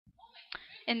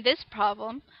In this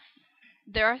problem,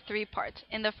 there are three parts.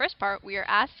 In the first part, we are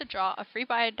asked to draw a free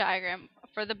body diagram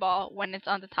for the ball when it's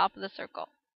on the top of the circle.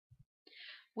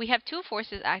 We have two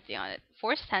forces acting on it,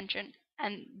 force tension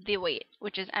and the weight,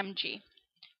 which is mg,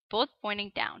 both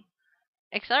pointing down.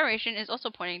 Acceleration is also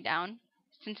pointing down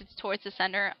since it's towards the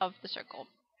center of the circle.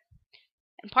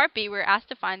 In part B, we're asked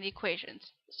to find the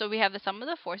equations. So we have the sum of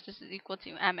the forces is equal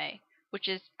to ma, which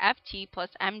is ft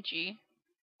plus mg,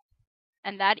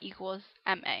 and that equals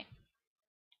ma.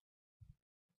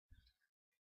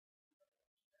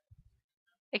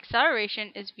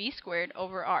 Acceleration is v squared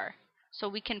over r, so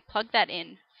we can plug that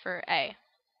in for a.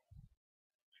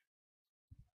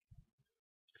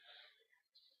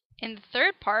 In the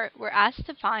third part, we're asked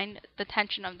to find the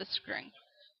tension of the spring.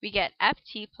 We get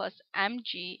ft plus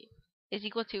mg is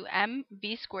equal to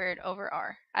mv squared over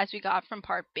r, as we got from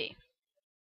part B.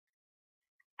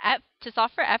 To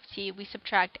solve for ft, we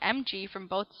subtract mg from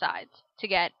both sides to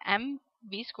get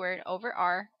mv squared over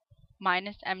r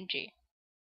minus mg.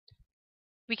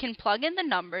 We can plug in the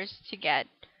numbers to get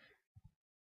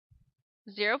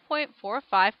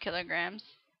 0.45 kilograms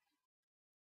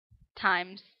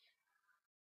times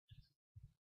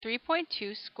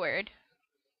 3.2 squared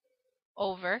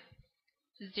over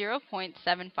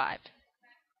 0.75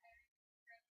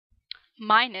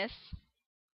 minus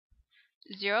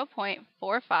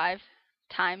 0.45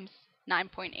 times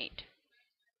 9.8.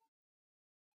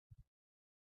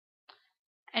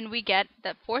 And we get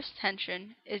that force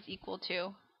tension is equal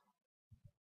to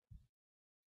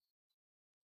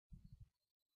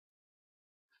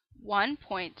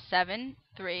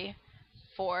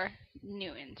 1.734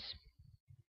 newtons.